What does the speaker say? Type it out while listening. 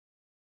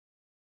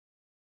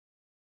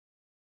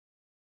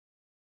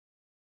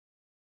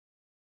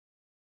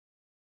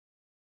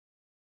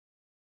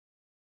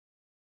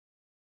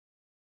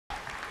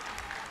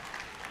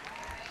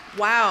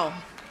Wow.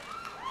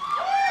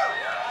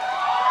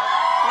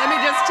 Let me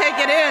just take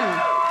it in.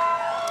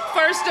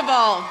 First of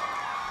all,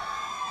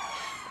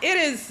 it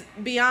is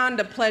beyond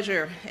a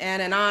pleasure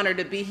and an honor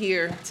to be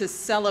here to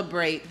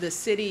celebrate the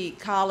City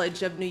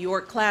College of New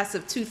York class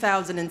of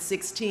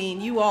 2016.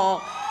 You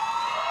all,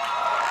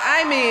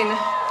 I mean,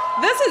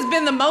 this has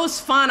been the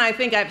most fun I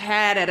think I've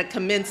had at a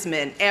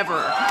commencement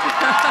ever.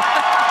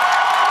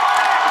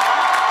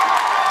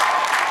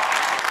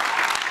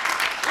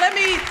 Let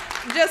me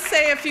just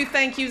say a few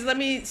thank yous. Let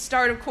me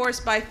start, of course,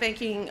 by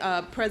thanking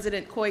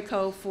President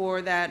Koiko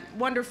for that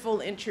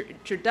wonderful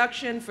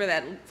introduction,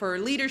 for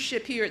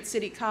leadership here at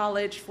City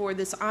College, for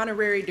this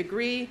honorary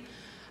degree.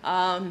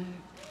 I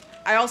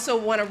also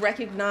want to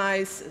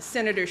recognize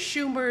Senator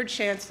Schumer,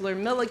 Chancellor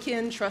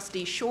Milliken,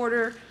 Trustee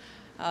Shorter,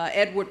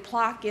 Edward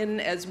Plotkin,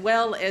 as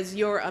well as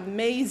your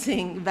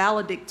amazing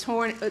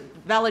valedictorian,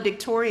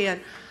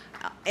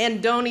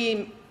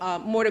 Andoni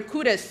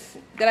Mordekudis.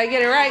 Did I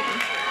get it right?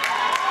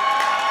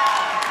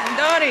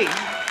 Andoni.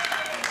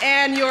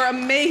 And your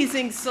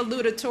amazing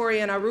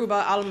salutatorian,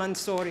 Aruba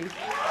Al-Mansouri.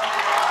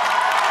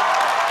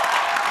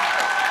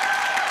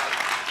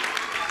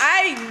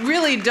 I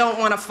really don't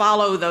want to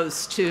follow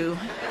those two.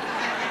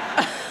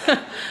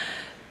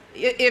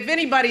 If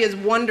anybody is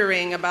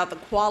wondering about the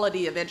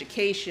quality of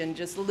education,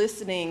 just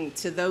listening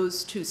to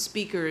those two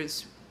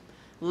speakers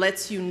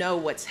lets you know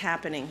what's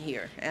happening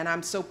here. And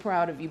I'm so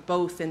proud of you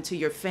both and to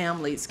your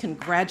families.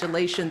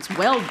 Congratulations.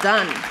 Well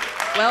done.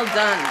 Well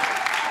done.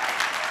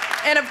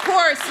 And of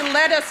course,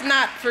 let us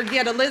not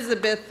forget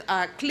Elizabeth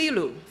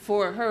Klilu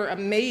for her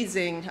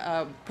amazing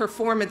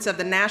performance of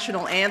the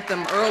national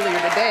anthem earlier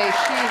today.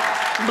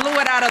 She blew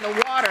it out of the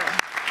water.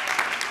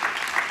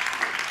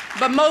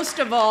 But most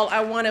of all,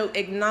 I want to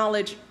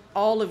acknowledge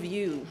all of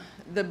you,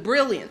 the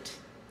brilliant,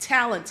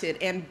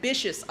 talented,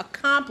 ambitious,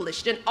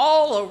 accomplished, and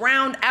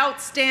all-around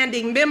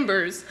outstanding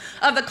members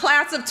of the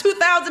class of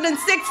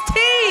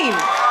 2016.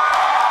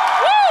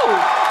 Woo!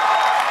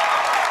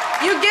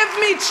 You give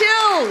me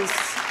chills.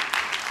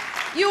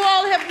 You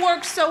all have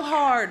worked so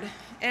hard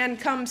and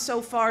come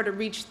so far to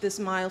reach this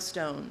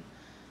milestone.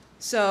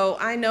 So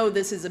I know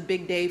this is a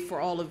big day for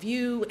all of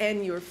you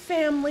and your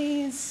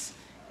families,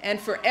 and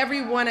for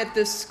everyone at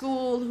this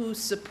school who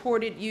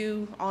supported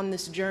you on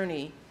this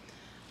journey.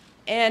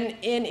 And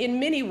in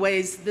many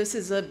ways, this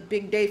is a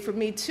big day for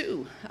me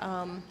too.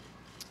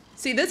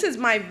 See, this is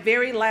my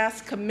very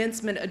last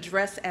commencement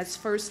address as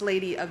First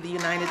Lady of the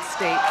United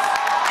States.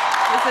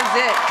 This is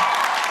it.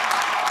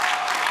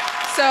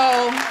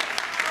 So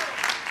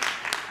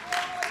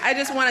I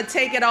just want to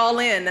take it all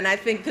in, and I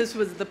think this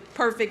was the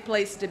perfect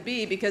place to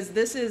be, because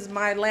this is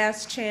my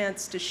last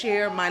chance to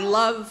share my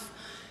love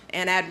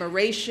and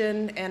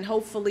admiration and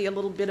hopefully a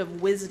little bit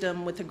of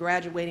wisdom with the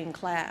graduating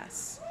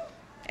class.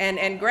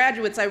 And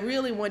graduates, I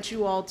really want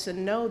you all to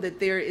know that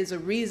there is a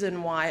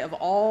reason why, of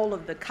all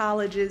of the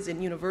colleges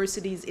and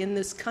universities in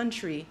this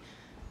country,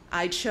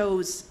 I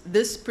chose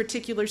this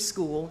particular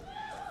school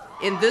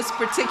in this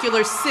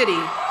particular city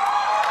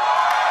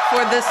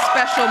for this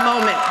special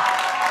moment.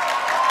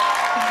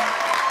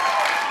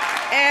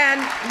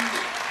 And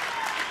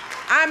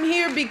I'm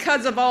here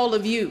because of all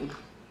of you.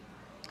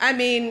 I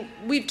mean,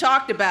 we've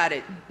talked about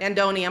it.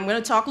 Andoni, I'm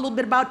going to talk a little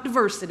bit about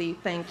diversity.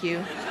 Thank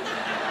you.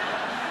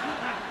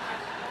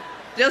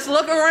 Just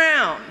look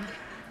around.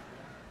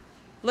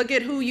 Look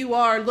at who you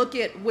are. Look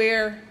at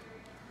where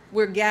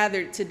we're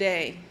gathered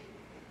today.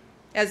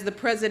 As the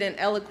president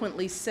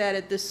eloquently said,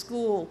 at this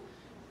school,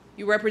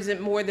 you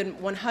represent more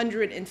than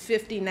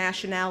 150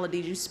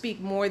 nationalities. You speak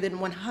more than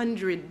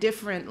 100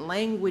 different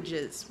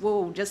languages.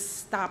 Whoa, just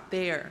stop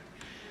there.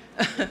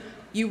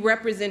 You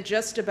represent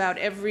just about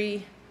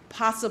every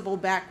possible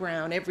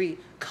background, every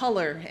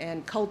color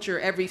and culture,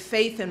 every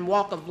faith and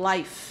walk of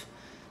life.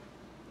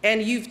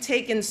 And you've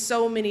taken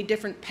so many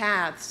different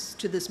paths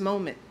to this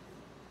moment.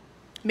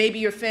 Maybe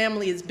your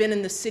family has been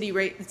in the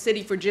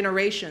city for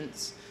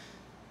generations.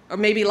 Or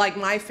maybe like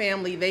my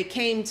family, they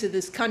came to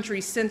this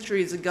country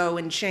centuries ago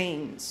in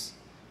chains.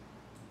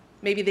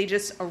 Maybe they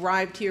just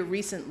arrived here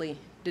recently,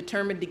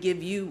 determined to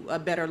give you a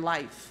better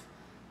life.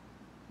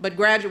 But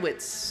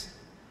graduates,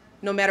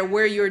 no matter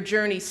where your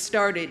journey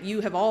started,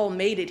 you have all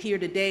made it here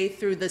today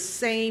through the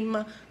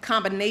same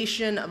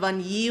combination of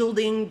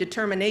unyielding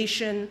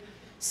determination,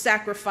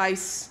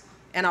 sacrifice,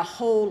 and a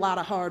whole lot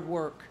of hard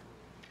work.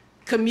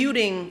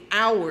 Commuting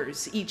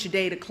hours each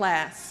day to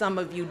class, some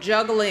of you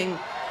juggling,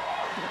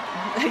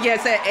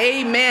 yes,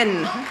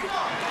 amen,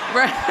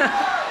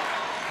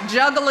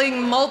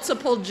 juggling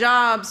multiple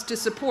jobs to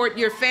support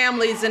your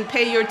families and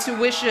pay your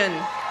tuition,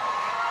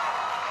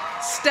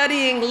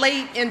 studying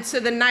late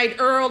into the night,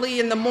 early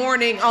in the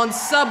morning on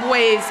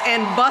subways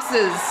and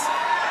buses,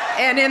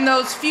 and in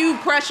those few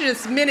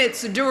precious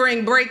minutes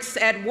during breaks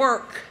at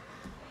work.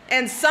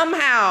 And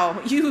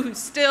somehow you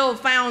still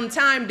found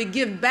time to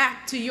give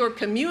back to your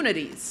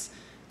communities,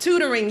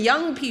 tutoring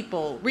young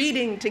people,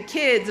 reading to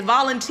kids,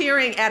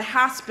 volunteering at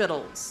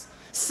hospitals.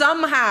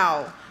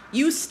 Somehow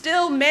you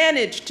still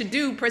managed to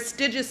do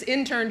prestigious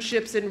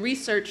internships and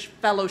research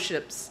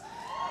fellowships.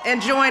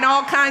 and join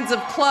all kinds of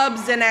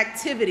clubs and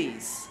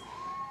activities.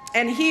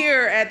 And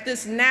here at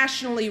this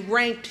nationally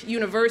ranked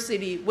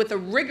university with a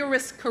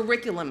rigorous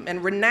curriculum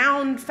and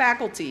renowned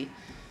faculty,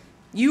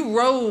 you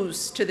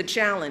rose to the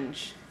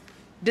challenge,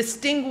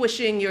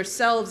 distinguishing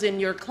yourselves in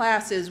your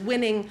classes,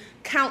 winning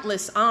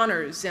countless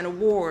honors and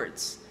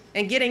awards,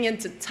 and getting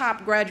into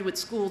top graduate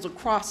schools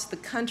across the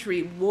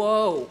country.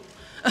 Whoa.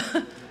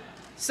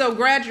 So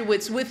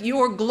graduates, with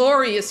your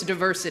glorious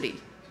diversity,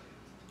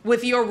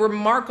 with your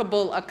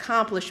remarkable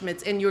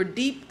accomplishments and your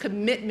deep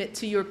commitment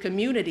to your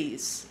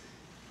communities,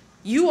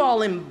 you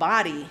all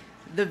embody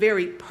the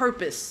very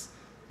purpose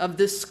of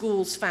this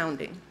school's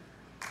founding.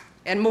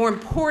 And more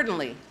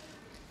importantly,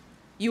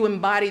 you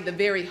embody the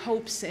very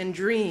hopes and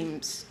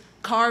dreams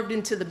carved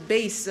into the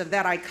base of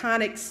that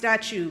iconic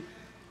statue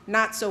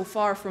not so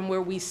far from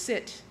where we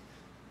sit,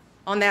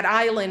 on that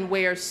island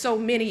where so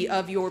many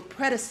of your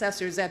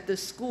predecessors at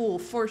this school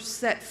first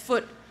set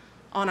foot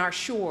on our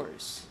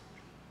shores.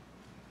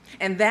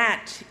 And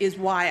that is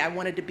why I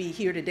wanted to be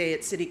here today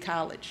at City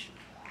College.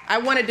 I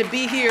wanted to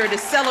be here to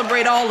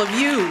celebrate all of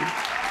you,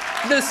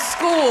 the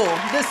school,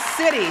 the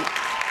city,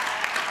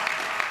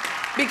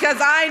 because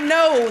I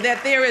know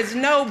that there is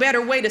no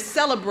better way to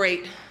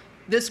celebrate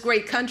this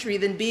great country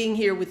than being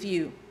here with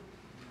you.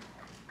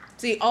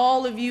 See,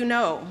 all of you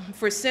know,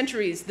 for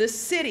centuries, this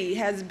city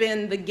has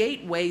been the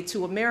gateway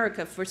to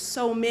America for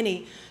so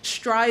many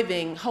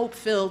striving,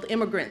 hope-filled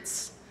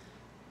immigrants,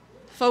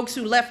 folks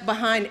who left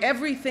behind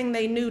everything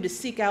they knew to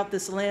seek out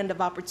this land of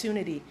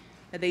opportunity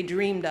that they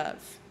dreamed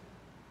of.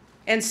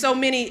 And so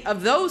many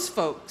of those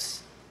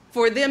folks,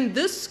 for them,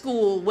 this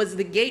school was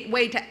the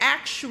gateway to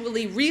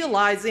actually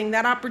realizing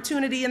that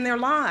opportunity in their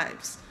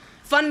lives,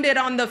 funded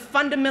on the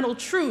fundamental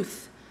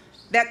truth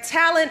that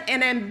talent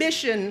and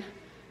ambition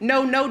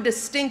know no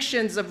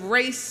distinctions of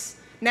race,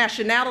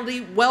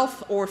 nationality,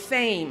 wealth, or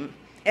fame,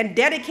 and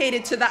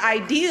dedicated to the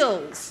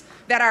ideals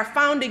that our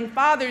founding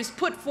fathers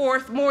put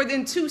forth more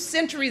than 2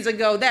 centuries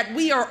ago, that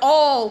we are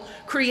all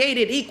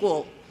created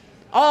equal,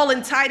 all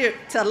entitled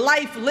to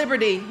life,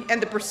 liberty, and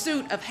the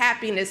pursuit of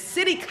happiness.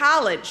 City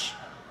College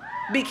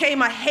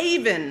became a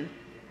haven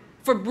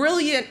for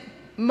brilliant,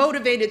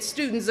 motivated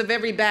students of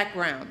every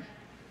background,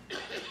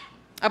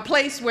 a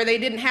place where they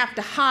didn't have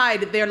to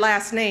hide their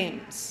last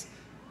names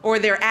or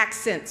their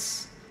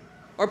accents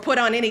or put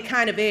on any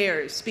kind of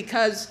airs,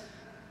 because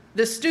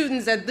the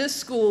students at this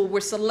school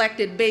were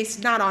selected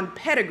based not on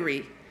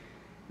pedigree,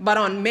 but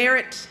on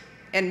merit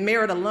and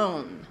merit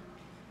alone.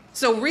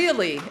 So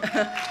really,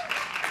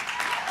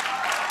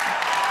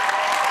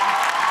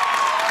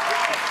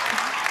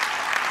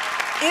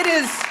 it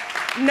is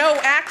no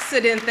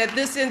accident that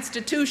this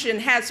institution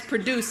has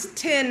produced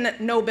 10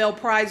 Nobel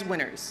Prize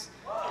winners,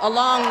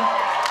 along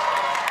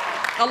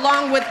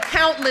with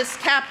countless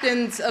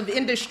captains of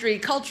industry,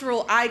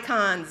 cultural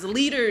icons,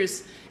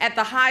 leaders at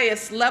the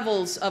highest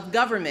levels of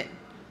government.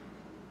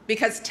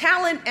 Because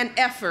talent and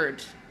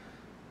effort,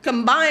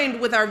 combined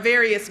with our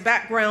various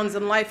backgrounds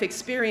and life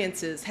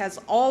experiences, has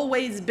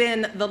always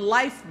been the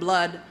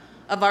lifeblood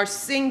of our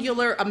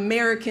singular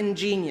American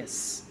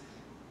genius.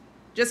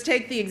 Just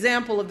take the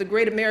example of the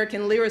great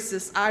American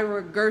lyricist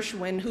Ira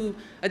Gershwin, who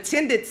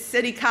attended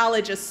City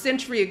College a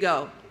century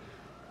ago.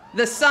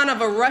 The son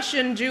of a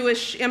Russian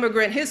Jewish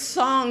immigrant, his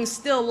songs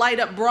still light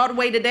up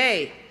Broadway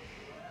today.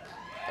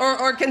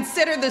 Or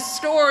consider the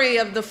story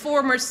of the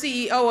former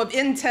CEO of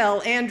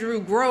Intel, Andrew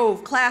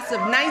Grove, class of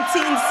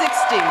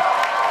 1960.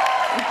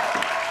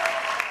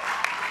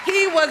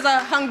 He was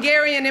a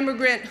Hungarian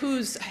immigrant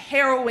whose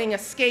harrowing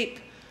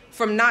escape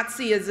from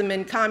Nazism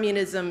and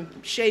communism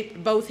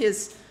shaped both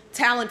his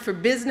talent for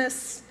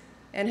business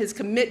and his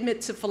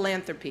commitment to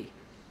philanthropy.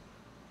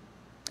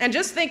 And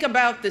just think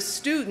about the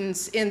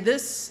students in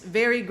this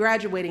very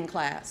graduating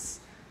class.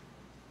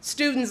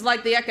 Students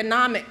like the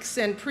economics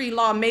and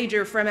pre-law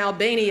major from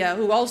Albania,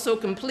 who also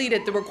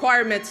completed the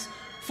requirements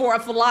for a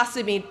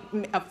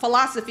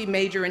philosophy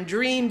major and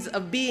dreams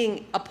of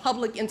being a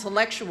public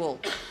intellectual.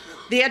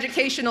 The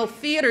educational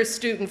theater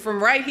student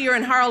from right here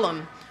in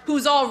Harlem,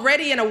 who's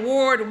already an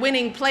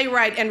award-winning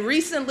playwright and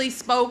recently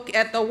spoke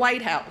at the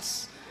White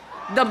House.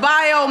 The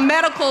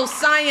biomedical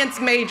science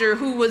major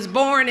who was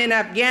born in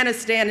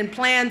Afghanistan and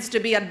plans to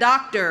be a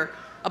doctor,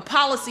 a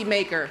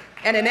policymaker,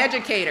 and an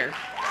educator.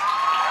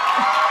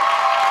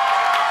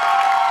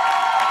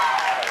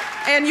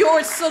 And your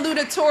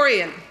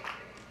salutatorian,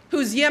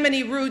 whose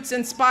Yemeni roots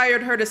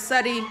inspired her to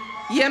study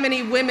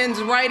Yemeni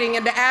women's writing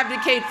and to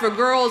advocate for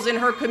girls in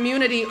her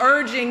community,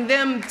 urging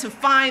them to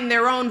find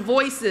their own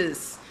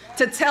voices,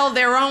 to tell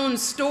their own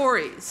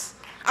stories.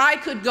 I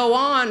could go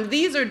on.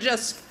 These are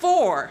just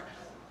 4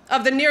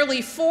 of the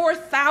nearly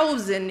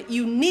 4,000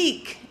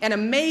 unique and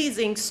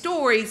amazing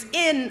stories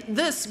in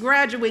this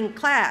graduating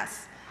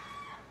class.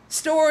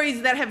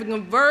 Stories that have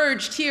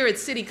converged here at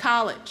City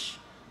College,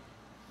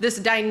 this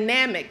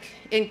dynamic,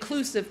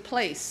 inclusive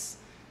place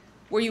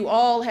where you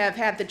all have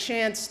had the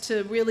chance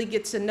to really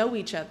get to know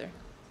each other,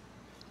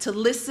 to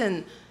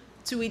listen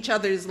to each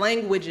other's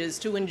languages,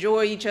 to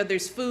enjoy each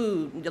other's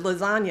food,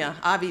 lasagna,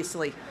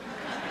 obviously.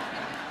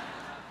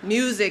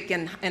 music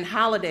and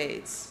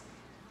holidays,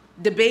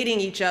 debating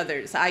each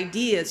other's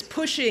ideas,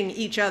 pushing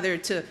each other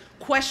to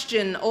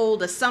question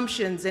old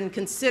assumptions and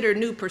consider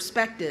new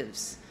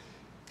perspectives.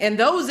 And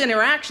those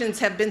interactions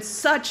have been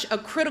such a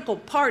critical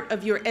part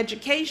of your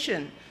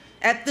education.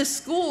 At this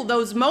school,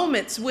 those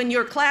moments when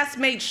your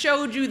classmates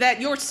showed you that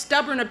your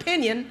stubborn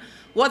opinion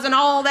wasn't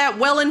all that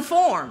well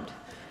informed.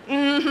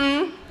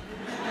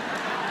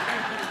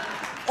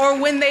 Or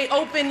when they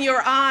open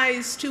your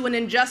eyes to an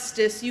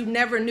injustice you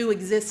never knew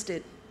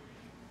existed.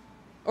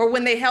 Or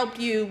when they help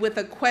you with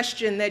a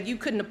question that you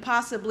couldn't have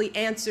possibly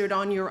answered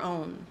on your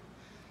own.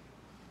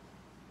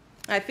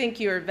 I think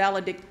your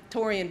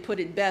valedictorian put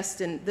it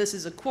best, and this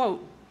is a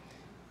quote.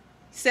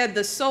 He said,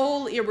 "The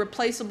sole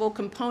irreplaceable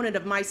component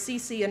of my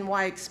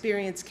CCNY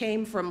experience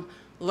came from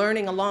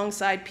learning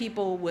alongside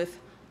people with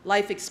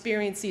life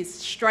experiences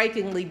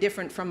strikingly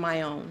different from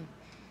my own."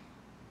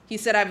 He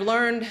said, "I've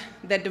learned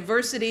that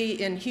diversity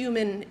in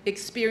human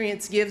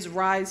experience gives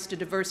rise to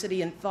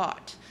diversity in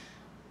thought,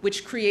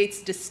 which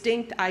creates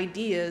distinct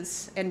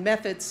ideas and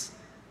methods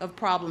of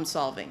problem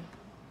solving."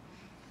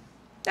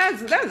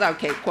 That's an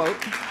okay quote.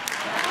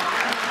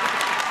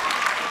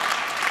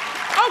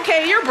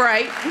 Okay, you're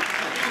bright.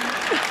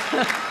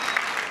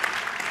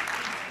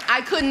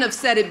 I couldn't have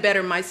said it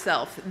better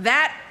myself.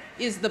 That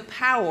is the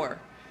power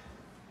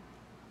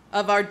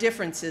of our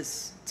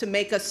differences to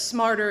make us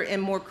smarter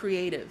and more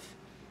creative.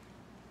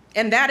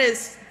 And that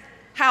is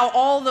how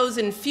all those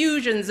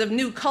infusions of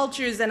new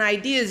cultures and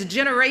ideas,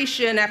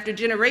 generation after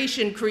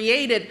generation,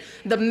 created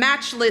the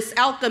matchless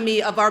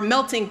alchemy of our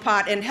melting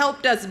pot and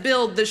helped us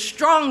build the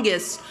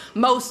strongest,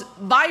 most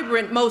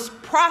vibrant,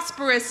 most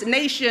prosperous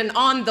nation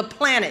on the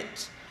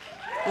planet.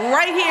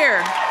 Right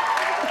here.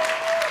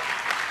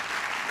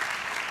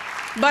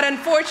 But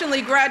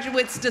unfortunately,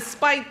 graduates,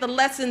 despite the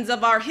lessons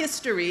of our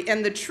history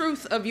and the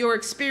truth of your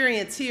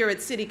experience here at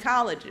City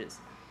Colleges,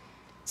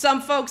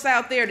 some folks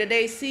out there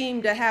today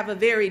seem to have a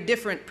very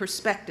different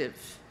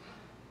perspective.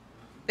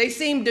 They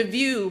seem to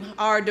view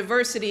our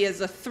diversity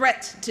as a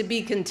threat to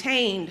be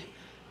contained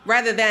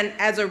rather than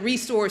as a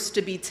resource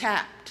to be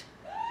tapped.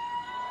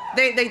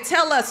 They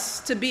tell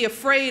us to be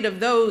afraid of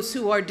those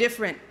who are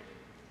different,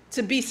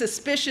 to be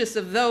suspicious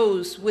of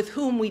those with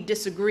whom we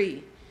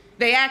disagree.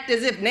 They act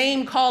as if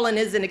name-calling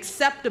is an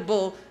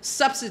acceptable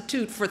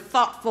substitute for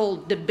thoughtful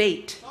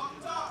debate,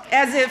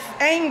 as if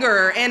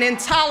anger and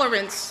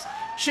intolerance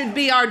should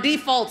be our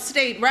default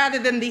state rather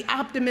than the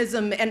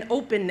optimism and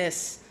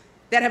openness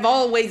that have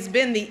always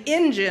been the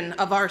engine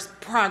of our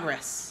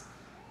progress.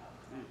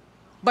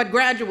 But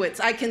graduates,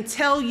 I can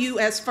tell you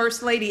as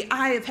First Lady,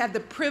 I have had the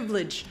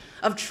privilege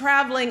of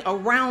traveling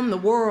around the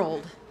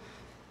world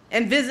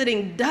and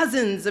visiting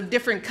dozens of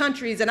different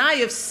countries, and I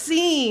have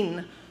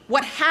seen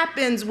what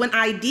happens when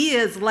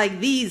ideas like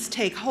these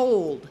take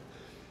hold.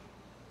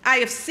 I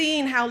have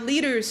seen how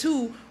leaders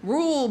who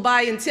rule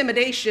by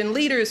intimidation,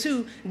 leaders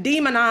who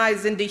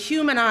demonize and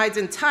dehumanize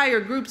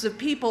entire groups of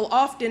people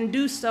often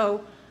do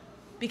so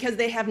because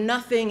they have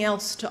nothing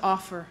else to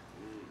offer.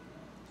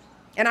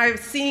 And I have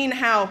seen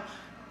how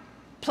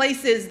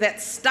places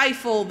that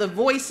stifle the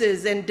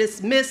voices and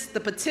dismiss the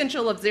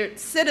potential of their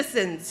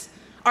citizens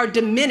are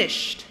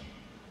diminished,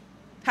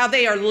 how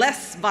they are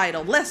less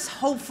vital, less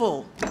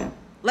hopeful,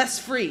 less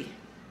free.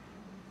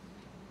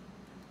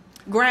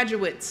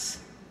 Graduates,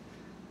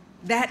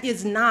 that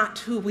is not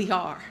who we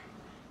are.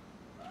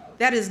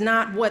 That is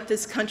not what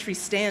this country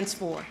stands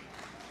for.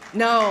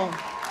 No,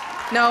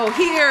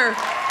 here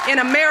in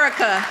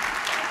America,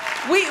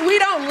 we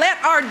don't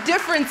let our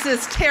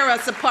differences tear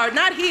us apart,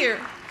 not here,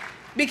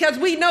 because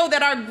we know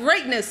that our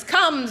greatness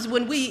comes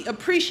when we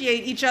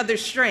appreciate each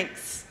other's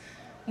strengths,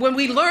 when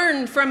we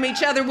learn from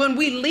each other, when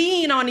we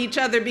lean on each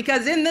other,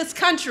 because in this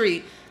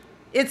country,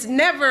 it's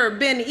never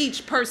been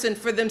each person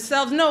for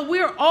themselves. No,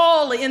 we're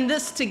all in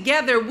this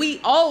together. We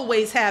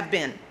always have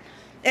been.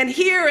 And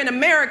here in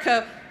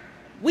America,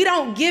 we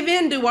don't give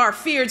in to our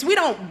fears. We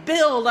don't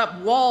build up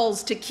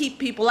walls to keep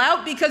people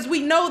out because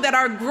we know that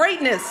our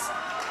greatness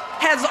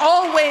has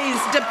always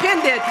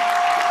depended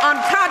on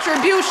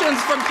contributions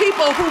from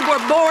people who were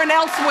born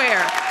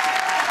elsewhere,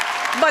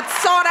 but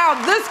sought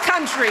out this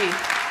country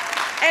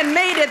and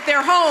made it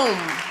their home.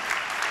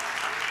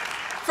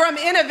 From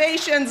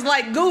innovations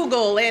like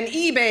Google and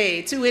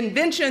eBay to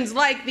inventions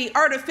like the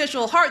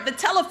artificial heart, the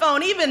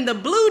telephone, even the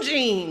blue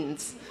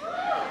jeans,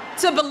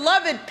 to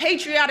beloved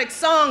patriotic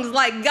songs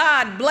like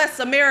God Bless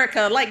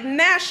America, like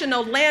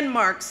national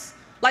landmarks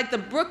like the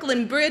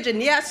Brooklyn Bridge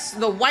and yes,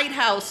 the White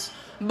House,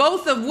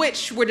 both of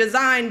which were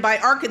designed by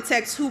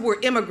architects who were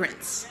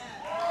immigrants.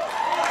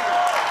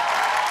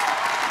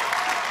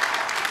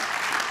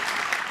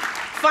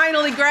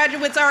 Finally,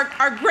 graduates,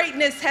 our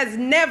greatness has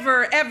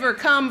never, ever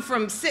come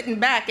from sitting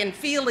back and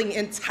feeling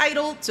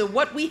entitled to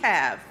what we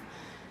have.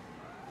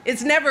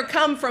 It's never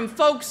come from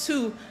folks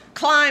who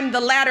climb the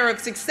ladder of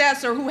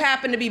success or who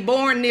happen to be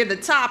born near the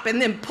top and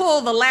then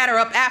pull the ladder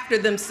up after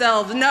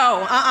themselves.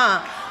 No,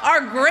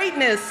 Our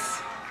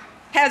greatness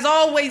has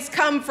always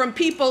come from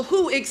people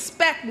who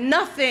expect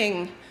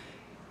nothing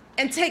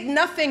and take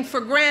nothing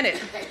for granted.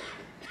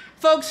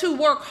 Folks who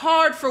work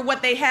hard for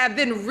what they have,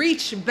 then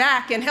reach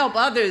back and help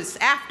others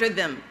after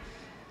them.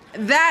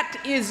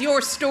 That is your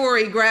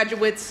story,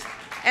 graduates,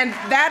 and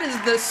that is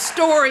the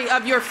story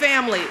of your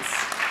families.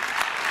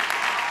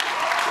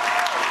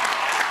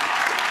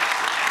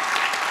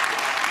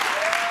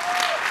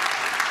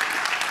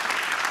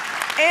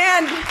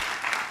 And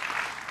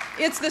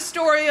it's the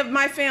story of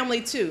my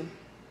family, too.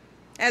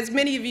 As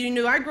many of you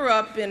knew, I grew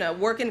up in a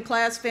working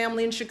class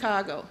family in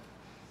Chicago.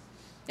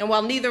 And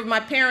while neither of my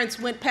parents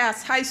went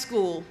past high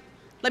school,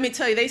 let me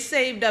tell you, they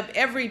saved up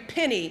every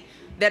penny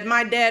that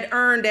my dad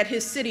earned at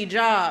his city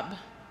job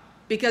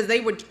because they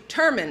were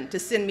determined to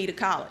send me to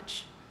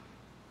college.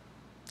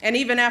 And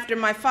even after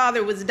my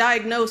father was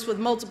diagnosed with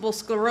multiple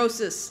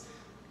sclerosis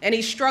and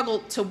he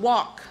struggled to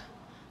walk,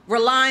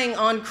 relying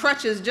on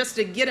crutches just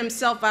to get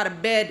himself out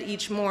of bed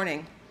each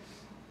morning,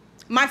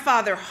 my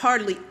father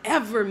hardly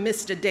ever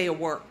missed a day of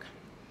work.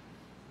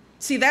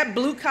 See, that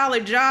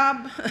blue-collar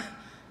job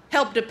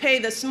helped to pay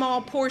the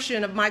small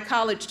portion of my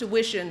college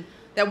tuition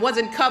that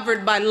wasn't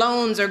covered by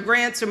loans or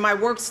grants or my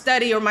work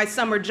study or my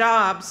summer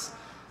jobs.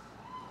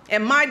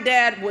 And my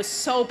dad was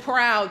so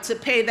proud to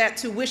pay that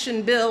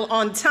tuition bill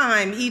on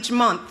time each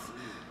month,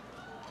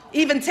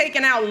 even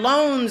taking out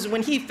loans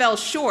when he fell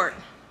short.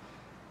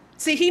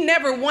 See, he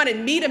never wanted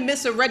me to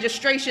miss a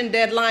registration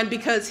deadline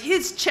because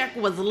his check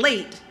was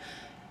late.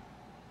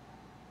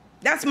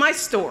 That's my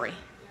story.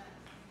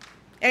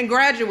 And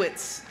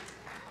graduates,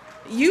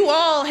 you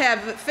all have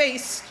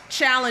faced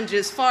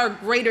challenges far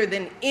greater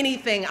than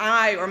anything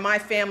I or my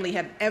family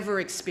have ever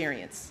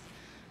experienced.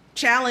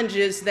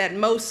 Challenges that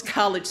most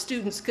college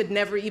students could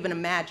never even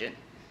imagine.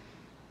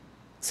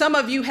 Some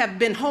of you have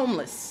been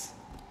homeless.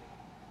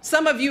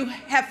 Some of you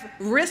have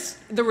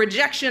risked the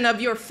rejection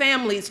of your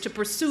families to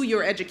pursue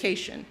your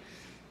education.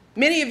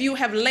 Many of you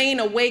have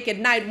lain awake at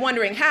night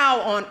wondering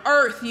how on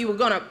earth you were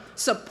going to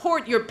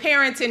support your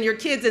parents and your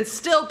kids and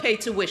still pay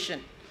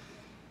tuition.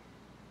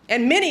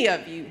 And many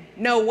of you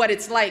know what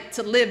it's like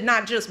to live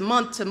not just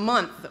month to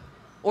month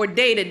or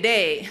day to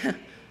day,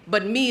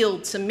 but meal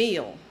to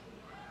meal.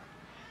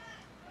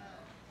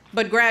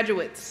 But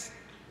graduates,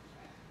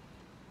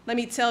 let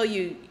me tell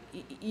you,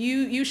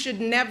 you should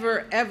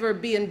never, ever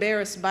be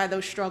embarrassed by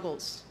those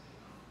struggles.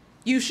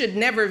 You should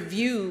never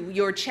view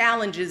your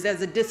challenges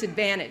as a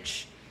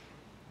disadvantage.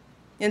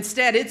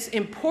 Instead, it's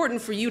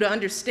important for you to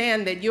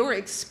understand that your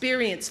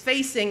experience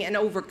facing and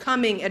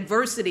overcoming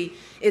adversity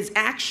is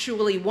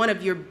actually one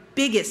of your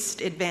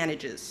biggest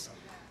advantages.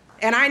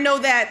 And I know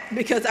that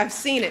because I've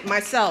seen it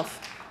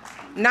myself,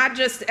 not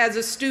just as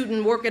a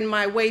student working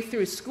my way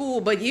through school,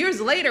 but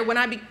years later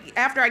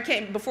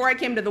before I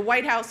came to the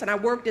White House and I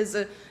worked as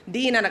a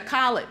dean at a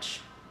college.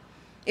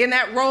 In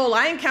that role,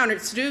 I encountered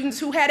students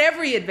who had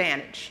every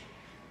advantage.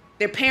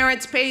 Their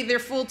parents paid their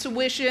full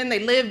tuition. They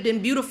lived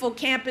in beautiful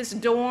campus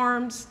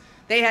dorms.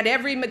 They had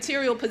every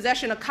material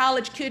possession a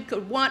college kid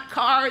could want: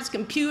 cars,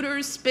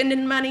 computers,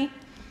 spending money.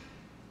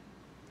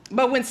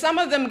 But when some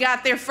of them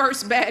got their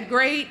first bad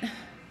grade,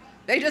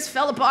 they just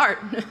fell apart.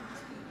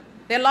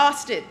 They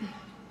lost it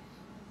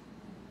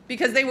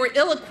because they were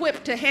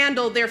ill-equipped to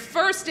handle their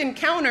first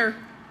encounter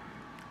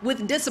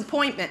with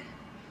disappointment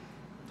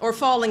or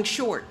falling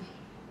short.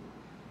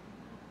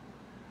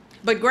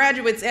 But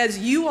graduates, as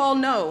you all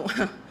know,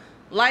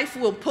 life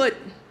will put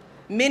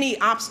many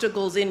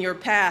obstacles in your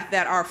path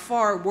that are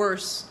far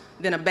worse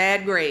than a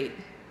bad grade.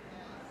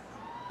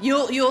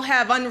 You'll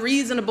have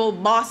unreasonable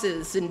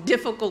bosses and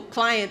difficult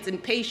clients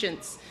and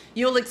patients.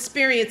 You'll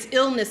experience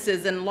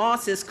illnesses and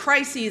losses,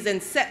 crises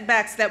and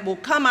setbacks that will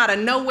come out of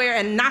nowhere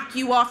and knock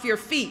you off your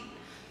feet.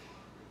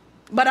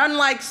 But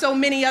unlike so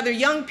many other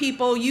young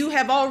people, you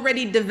have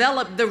already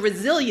developed the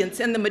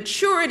resilience and the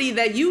maturity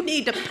that you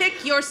need to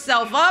pick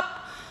yourself up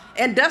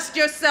and dust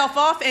yourself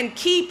off and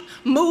keep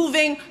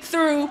moving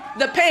through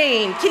the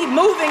pain. Keep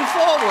moving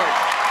forward.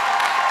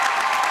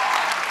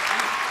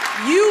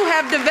 You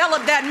have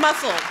developed that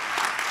muscle.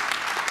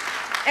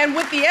 And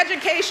with the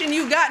education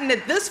you've gotten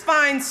at this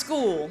fine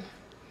school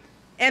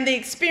and the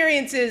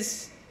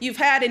experiences you've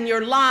had in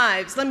your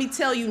lives, let me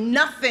tell you,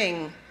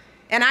 nothing,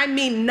 and I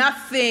mean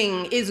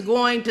nothing, is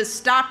going to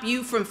stop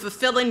you from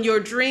fulfilling your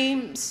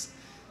dreams.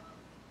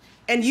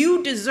 And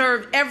you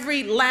deserve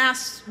every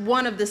last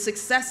one of the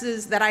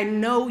successes that I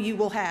know you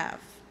will have.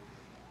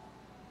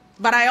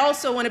 But I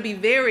also want to be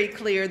very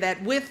clear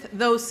that with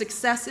those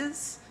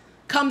successes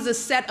comes a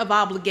set of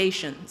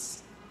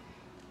obligations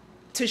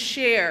to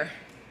share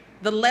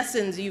the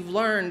lessons you've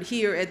learned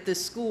here at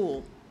this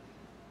school,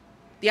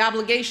 the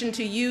obligation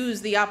to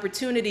use the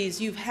opportunities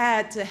you've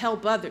had to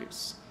help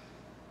others.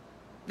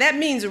 That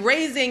means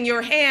raising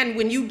your hand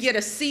when you get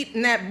a seat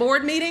in that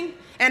board meeting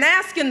and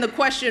asking the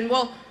question,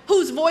 well,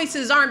 whose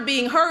voices aren't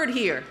being heard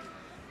here?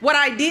 What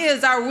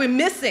ideas are we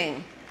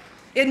missing?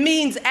 It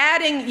means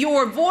adding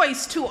your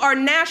voice to our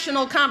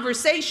national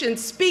conversation,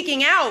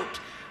 speaking out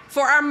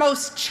for our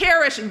most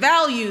cherished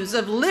values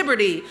of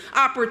liberty,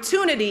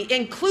 opportunity,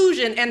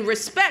 inclusion, and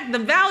respect, the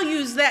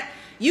values that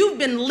you've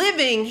been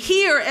living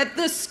here at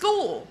this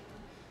school.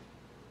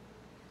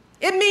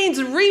 It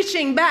means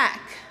reaching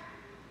back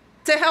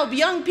to help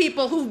young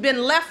people who've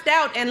been left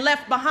out and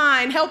left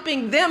behind,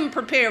 helping them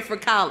prepare for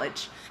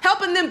college,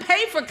 helping them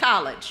pay for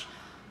college,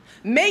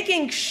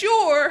 making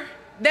sure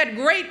that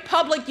great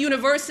public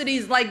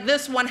universities like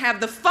this one have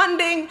the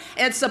funding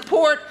and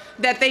support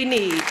that they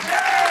need.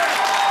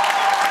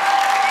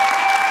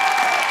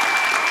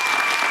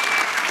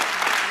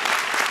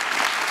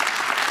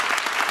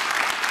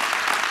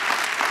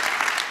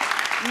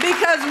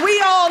 Because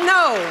we all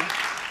know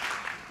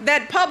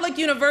that public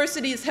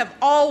universities have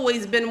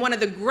always been one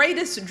of the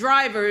greatest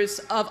drivers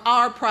of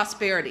our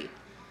prosperity,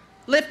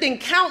 lifting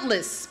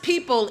countless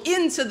people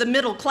into the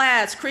middle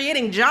class,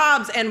 creating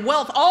jobs and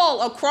wealth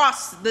all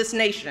across this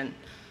nation.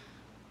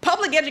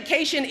 Public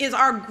education is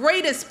our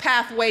greatest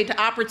pathway to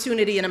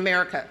opportunity in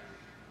America.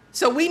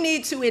 So we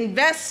need to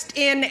invest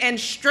in and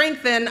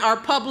strengthen our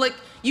public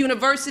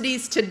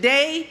universities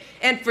today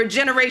and for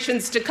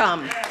generations to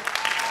come.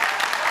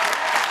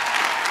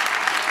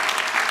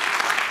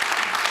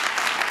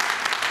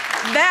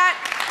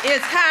 That is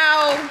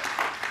how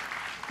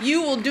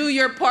you will do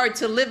your part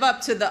to live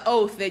up to the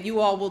oath that you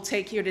all will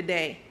take here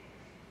today.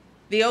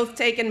 The oath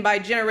taken by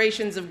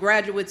generations of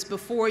graduates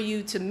before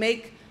you to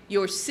make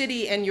your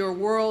city and your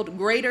world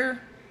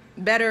greater,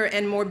 better,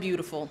 and more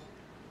beautiful.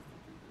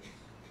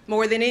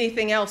 More than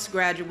anything else,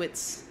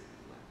 graduates,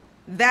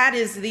 that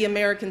is the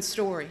American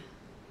story.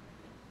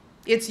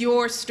 It's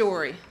your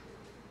story.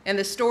 And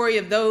the story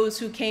of those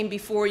who came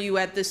before you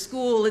at this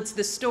school. It's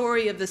the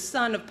story of the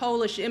son of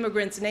Polish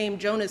immigrants named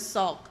Jonas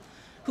Salk,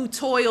 who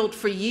toiled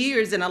for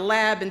years in a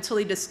lab until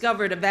he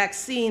discovered a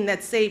vaccine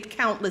that saved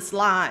countless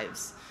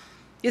lives.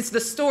 It's the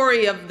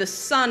story of the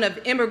son of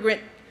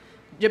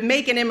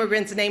Jamaican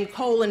immigrants named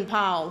Colin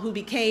Powell, who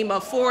became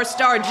a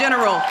 4-star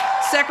general,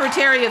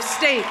 Secretary of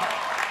State,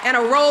 and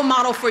a role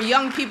model for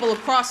young people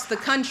across the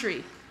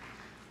country.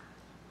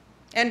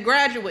 And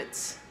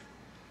graduates,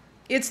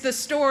 it's the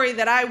story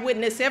that I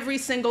witness every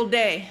single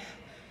day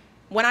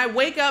when I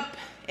wake up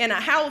in a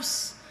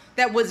house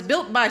that was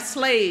built by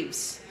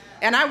slaves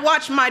and I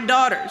watch my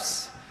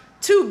daughters,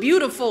 2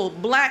 beautiful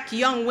black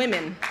young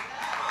women,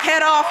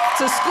 head off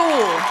to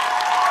school,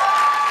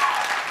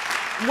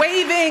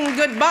 waving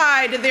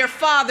goodbye to their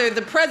father,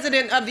 the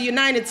President of the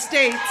United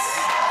States,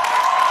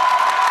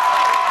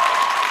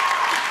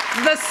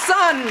 the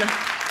son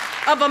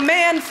of a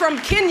man from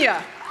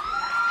Kenya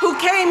who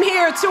came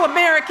here to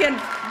America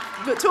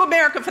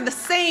for the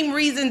same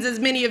reasons as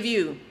many of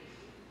you,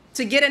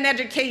 to get an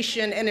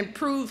education and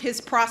improve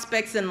his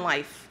prospects in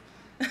life.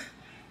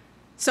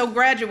 So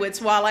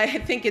graduates, while I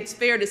think it's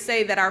fair to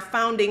say that our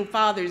founding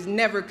fathers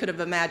never could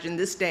have imagined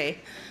this day,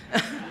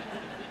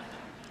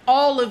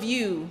 all of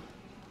you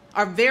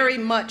are very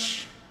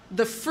much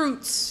the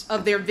fruits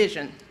of their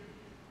vision.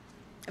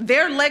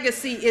 Their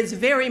legacy is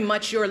very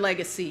much your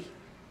legacy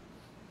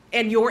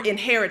and your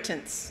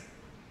inheritance.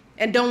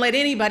 And don't let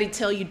anybody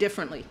tell you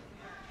differently.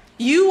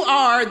 You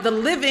are the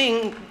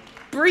living,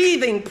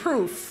 breathing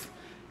proof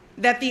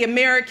that the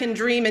American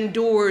dream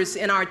endures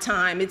in our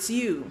time. It's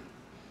you.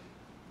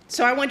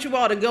 So I want you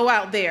all to go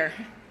out there,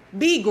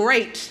 be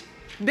great,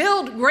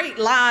 build great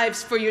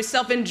lives for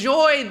yourself,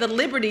 enjoy the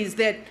liberties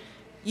that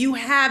you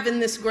have in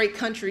this great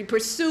country,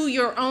 pursue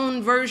your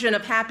own version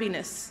of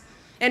happiness,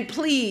 and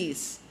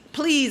please,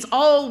 please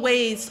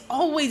always,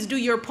 always do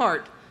your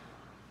part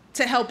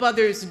to help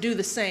others do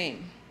the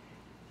same.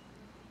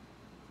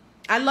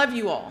 I love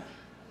you all.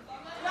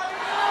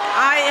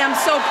 I am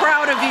so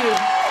proud of you.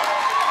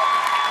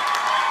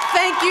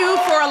 Thank you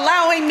for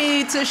allowing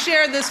me to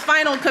share this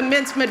final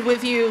commencement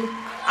with you.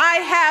 I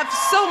have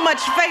so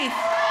much faith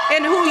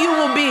in who you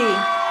will be.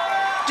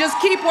 Just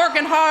keep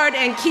working hard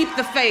and keep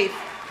the faith.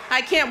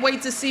 I can't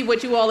wait to see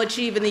what you all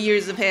achieve in the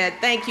years ahead.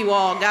 Thank you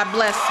all. God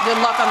bless. Good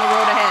luck on the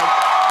road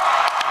ahead.